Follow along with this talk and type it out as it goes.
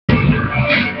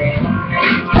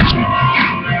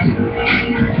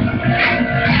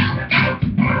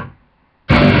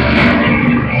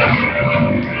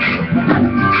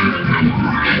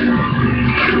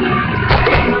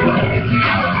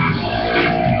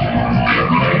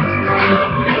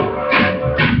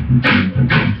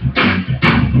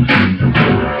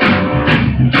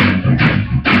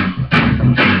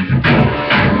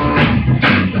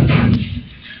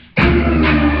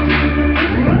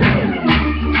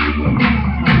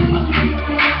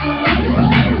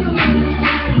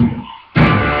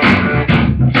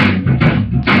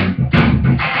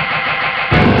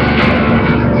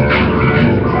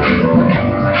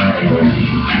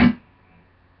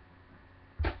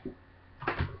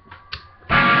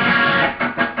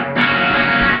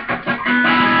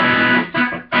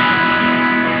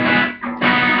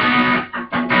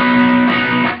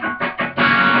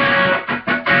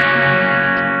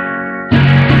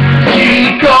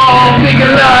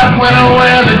when I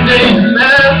wear the day's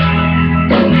mess.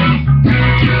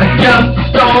 I guess the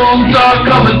storms are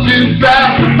coming too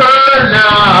fast for her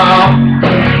now.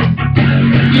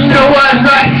 You know I'd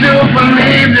like to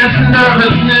believe this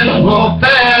nervousness will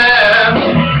pass.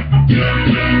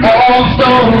 All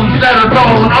stones that are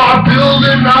gone are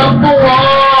building up a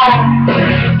wall.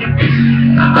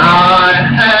 I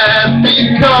have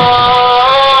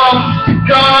become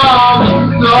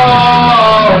cumbersome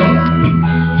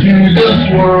to this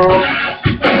world.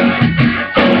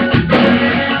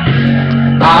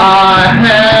 I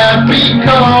have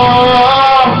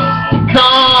become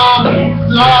cumbersome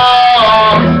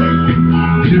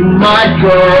to my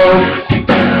girl.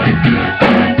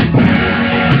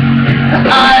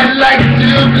 I'd like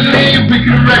to believe we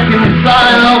can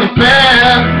reconcile the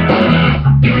past.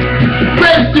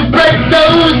 Friends to break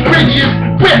those bridges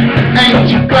with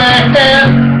ancient plans.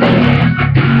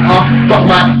 But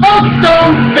my old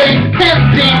stone face can't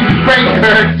seem to break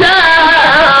her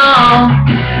down.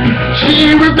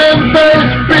 She remembers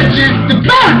bridges to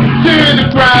burn to the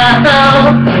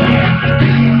ground.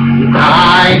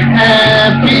 I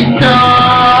have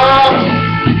become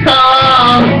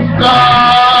cumbersome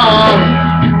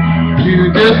to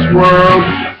this world.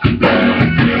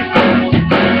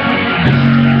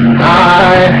 I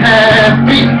have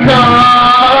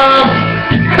become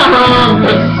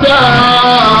cumbersome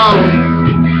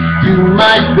to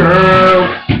my girl.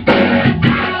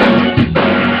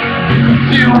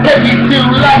 Too heavy, too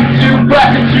light, too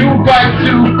black, too white,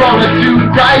 too bold, too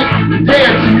bright. Day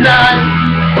or tonight,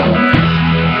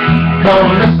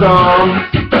 cumbersome.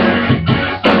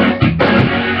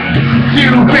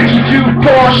 Too rich, too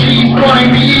poor, she's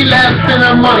wanting me less than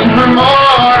I'm wanting her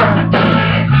more.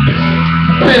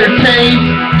 Bitter taste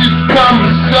is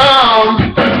cumbersome.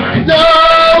 No,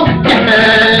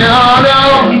 yeah, no, no,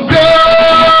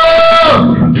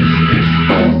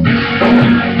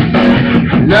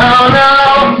 no, no,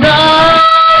 no,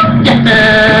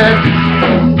 yeah.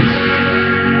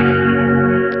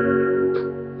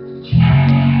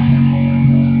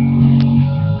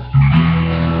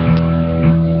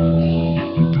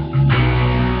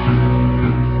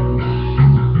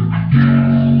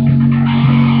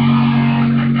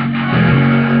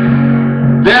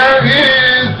 There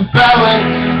is a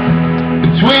balance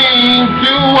between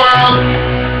two worlds,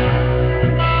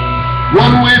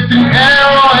 one with an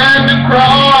arrow and a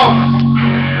cross.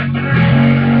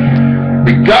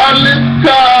 Regardless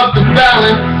of the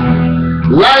balance,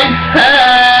 life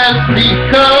has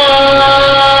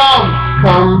become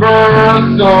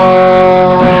cumbersome.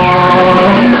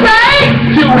 Right?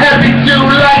 Too heavy, too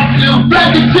light, too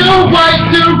black, and too white,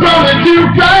 too wrong and too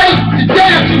right,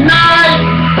 today or tonight.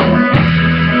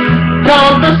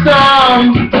 Cumbersome.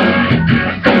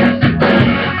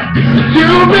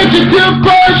 Too rich and too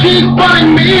poor, she's wanting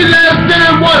me less than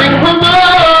I'm wanting her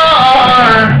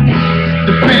more.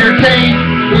 The bitter taste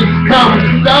is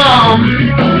cumbersome.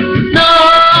 No,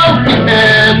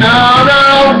 yeah, no, no,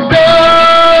 no.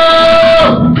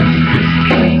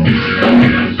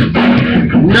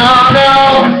 No, no,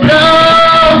 no,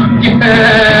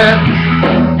 yeah.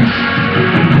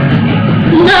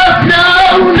 No, no,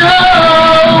 no.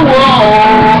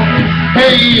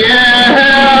 Hey,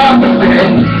 yeah,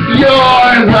 your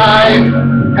life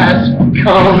has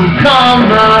become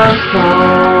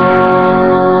cumbersome.